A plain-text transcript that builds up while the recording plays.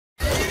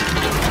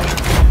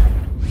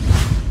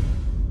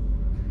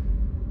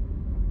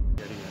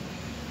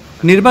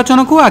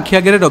निर्वाचन को आखि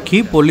आगे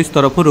रखी पुलिस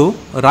तरफ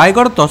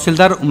रायगढ़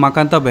तहसिलदार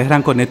उमाकांत बेहरा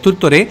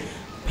नेतृत्व में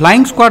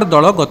फ्लाइंग स्क्वाड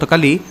दल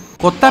गतकाली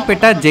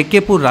कोत्तापेटा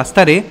जेकेपुर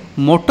रास्तार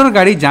मोटर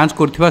गाड़ी जांच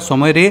करथिबा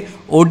समय रे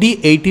ओडी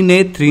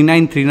 18A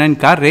 3939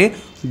 कार रे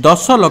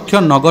 10 लाख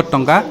नगद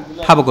टंका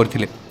ठाब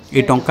करथिले।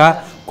 ए टंका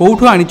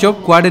कोठु आनिच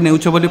कुआडे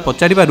नेउछ बोली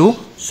पचारिबारु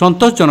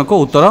संतोषजनक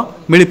उत्तर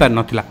मिल पार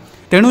नथिला।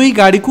 तेणु ई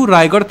गाड़ी को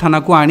रायगढ़ थाना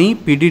को आनी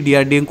पीडी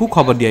डीआरडीए को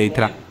खबर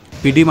दिया।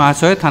 पीडी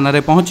महाशय थाना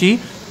रे पहुंची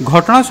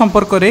घटना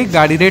संपर्क में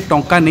गाड़ी रे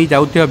टंका नहीं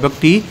जाउथिबा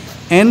व्यक्ति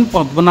एन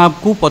पद्मनाभ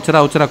को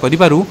पचरा उचरा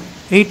करिबारु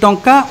एही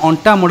टंका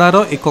अंटामुड़ार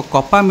एक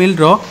कपा मिल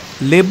रो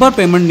लेबर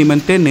पेमेंट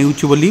निमंते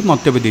नेउछु बोली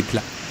मंतव्य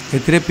देथिला।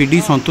 एथिरे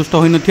पीडी संतुष्ट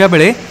होई नथिया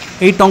बेले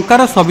एही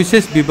टंकार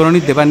सविशेष विवरणी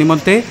देवा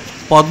निमंते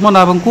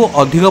पद्मनाभ को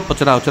अधिक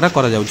पचरा उचरा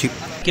करा जाउछि।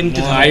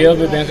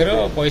 आईओबी बैंक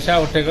रो पैसा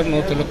उठे कर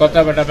नोतलो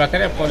कोत्तापेटा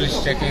पाखरे पुलिस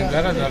चेकिंग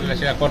द्वारा धरले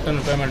से कॉटन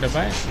पेमेंट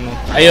पाए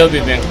आईओबी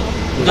बैंक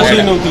 10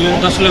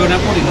 लाख ना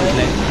पड़ी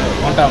नथले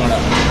अंटामुड़ा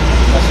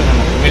 10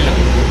 मिल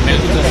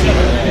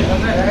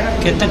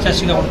केते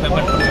चासी का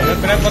पेमेंट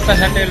प्राय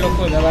 50-60 लोक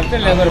दबाते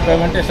लेबर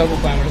पेमेंट सब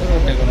पेमेंट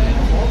उठे कर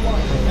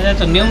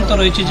तो नियम तो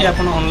रही जे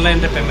अपन ऑनलाइन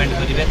रे पेमेंट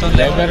करिवे तो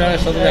लेबर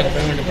सब जगह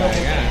पेमेंट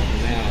पाएगा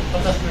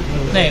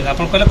नहीं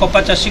अपन कहले कपा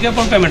चासी के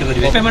अपन पेमेंट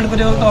करिवे पेमेंट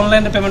करियो तो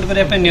ऑनलाइन रे पेमेंट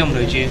करिया पे नियम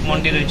रही छै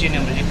मंडी रही छै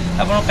नियम रही छै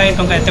अपन काई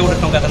टंका एते गोटे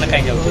टंका तने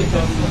काई जाउ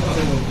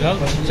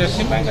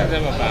चासी बैंक दे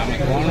बाबा हम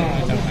कोन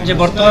जे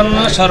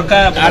वर्तमान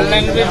सरकार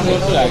ऑनलाइन भी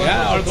बहुत लागा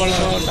अल्प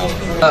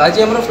आज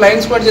हमर फ्लाइंग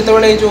स्क्वाड जते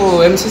बेले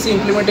जो एमसीसी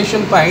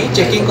इंप्लीमेंटेशन पाई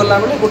चेकिंग करला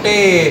बेले गोटे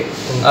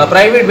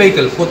प्राइवेट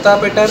व्हीकल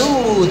कोत्तापेटा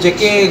रु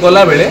जेके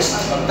गला बेले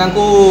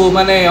तांको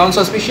माने ऑन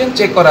सस्पिशन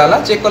चेक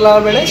कला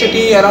बेले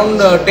सेठी अराउंड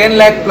 10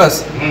 लाख प्लस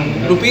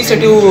रुपीस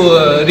सेठी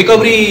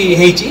रिकवरी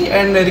हेची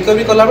एंड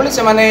रिकवरी कला बेले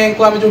से माने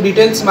को हम जो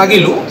डिटेल्स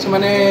मागिलु से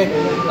माने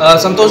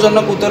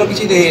संतोषजनक उत्तर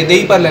किछि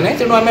देई पारले नै।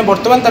 तेणु आमे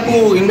वर्तमान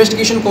ताकू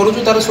इन्वेस्टिगेशन करू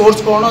तार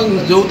सोर्स कोन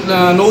जो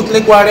नौतले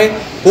कुआडे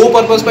को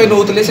पर्पस पे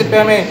नौतले से पे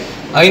आमे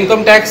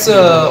इनकम टैक्स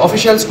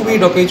ऑफिशियल्स को भी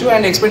डकैछु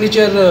एंड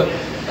एक्सपेंडिचर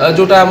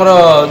जोटा हमरो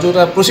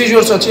जोटा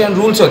प्रोसीजर्स अछि एंड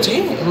रूल्स अछि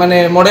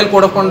माने model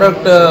code of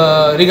conduct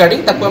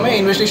regarding ताकू हमें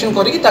इन्वेस्टिगेशन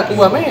करी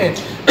ताकू हमें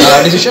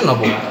डिसीजन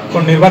नबो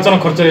कोन निर्वाचन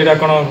खर्च एटा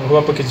कोन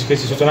हुआ पे किछि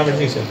सूचना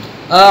मिलि सर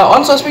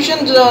ऑन सस्पिशन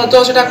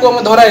तो सेटा को हम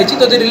धरा हेछि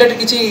तो रिलेटेड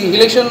किछि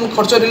इलेक्शन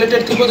खर्च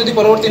रिलेटेड थिबो जदि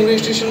परवर्ती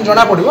इन्वेस्टिगेशन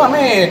जणा पड़िबो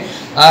हमें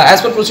एज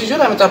पर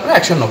प्रोसीजर हमें तापर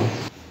एक्शन नबो।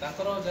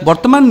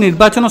 वर्तमान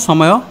निर्वाचन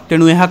समय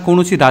तेणु यह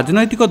कौनसी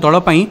राजनैतिक दल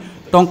पई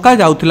टंका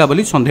जाउथिला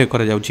बोली संदेह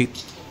करा जाउछि।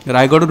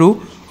 रायगढ़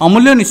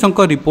अमूल्य निशंक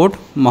रिपोर्ट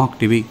महक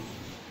टीवी।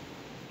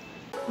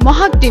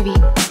 महक टीवी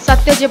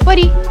सत्य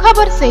जेपरी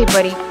खबर सही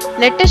परी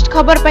लेटेस्ट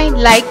खबर पाई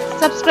लाइक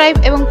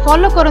सब्सक्राइब एवं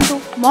फॉलो करंतु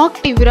महक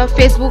टीवी रो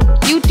फेसबुक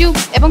यूट्यूब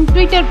एवं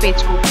ट्विटर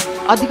पेज को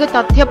अधिक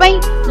तथ्य पाई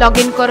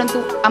लॉगिन करंतु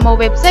आम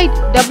वेबसाइट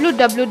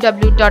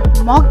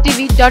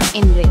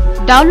www.mohtv.in रे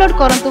डाउनलोड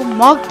करंतु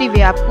महक टीवी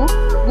ऐप को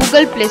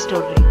गूगल प्ले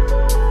स्टोर रे।